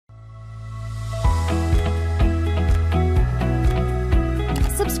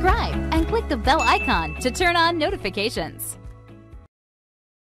click the bell icon to turn on notifications.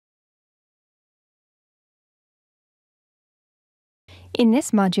 In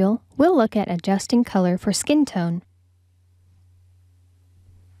this module, we'll look at adjusting color for skin tone.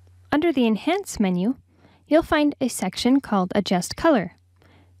 Under the Enhance menu, you'll find a section called Adjust Color.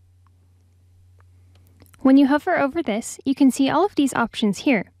 When you hover over this, you can see all of these options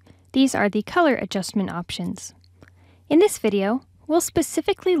here. These are the color adjustment options. In this video, we'll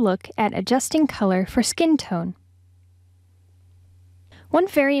specifically look at adjusting color for skin tone. One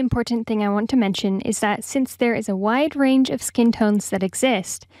very important thing I want to mention is that since there is a wide range of skin tones that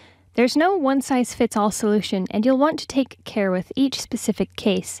exist, there's no one-size-fits-all solution, and you'll want to take care with each specific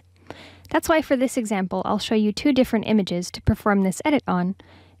case. That's why for this example, I'll show you two different images to perform this edit on,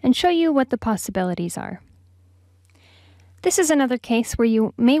 and show you what the possibilities are. This is another case where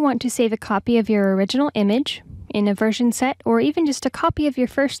you may want to save a copy of your original image in a version set, or even just a copy of your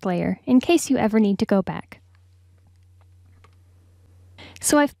first layer in case you ever need to go back.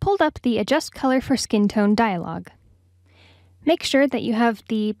 So I've pulled up the Adjust Color for Skin Tone dialog. Make sure that you have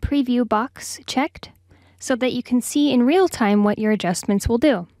the preview box checked so that you can see in real time what your adjustments will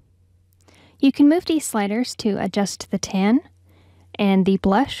do. You can move these sliders to adjust the tan and the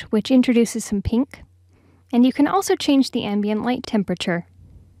blush, which introduces some pink, and you can also change the ambient light temperature.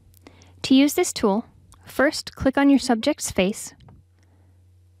 To use this tool, first click on your subject's face,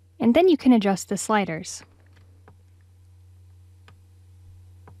 and then you can adjust the sliders.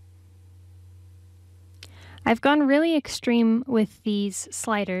 I've gone really extreme with these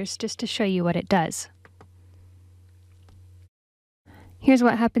sliders just to show you what it does. Here's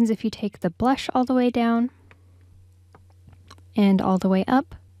what happens if you take the blush all the way down and all the way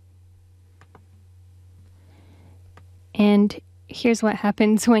up. And here's what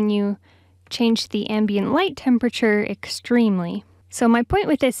happens when you change the ambient light temperature extremely. So my point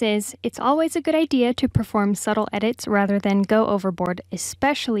with this is, it's always a good idea to perform subtle edits rather than go overboard,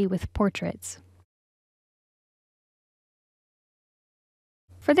 especially with portraits.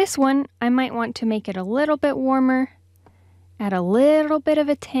 For this one, I might want to make it a little bit warmer, add a little bit of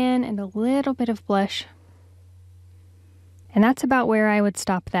a tan and a little bit of blush. And that's about where I would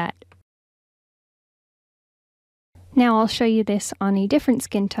stop that. Now I'll show you this on a different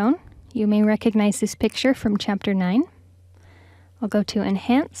skin tone. You may recognize this picture from Chapter 9. I'll go to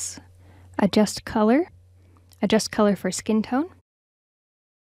Enhance, Adjust Color for Skin Tone.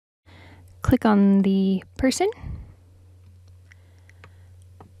 Click on the person.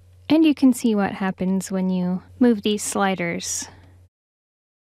 And you can see what happens when you move these sliders.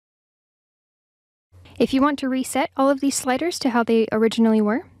 If you want to reset all of these sliders to how they originally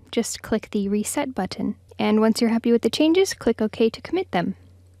were, just click the Reset button. And once you're happy with the changes, click OK to commit them.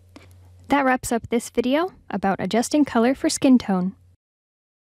 That wraps up this video about adjusting color for skin tone.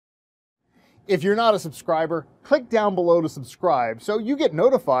 If you're not a subscriber, click down below to subscribe so you get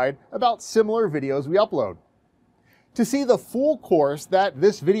notified about similar videos we upload. To see the full course that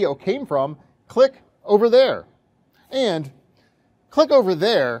this video came from, click over there. And click over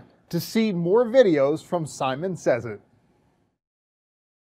there to see more videos from Simon Says It.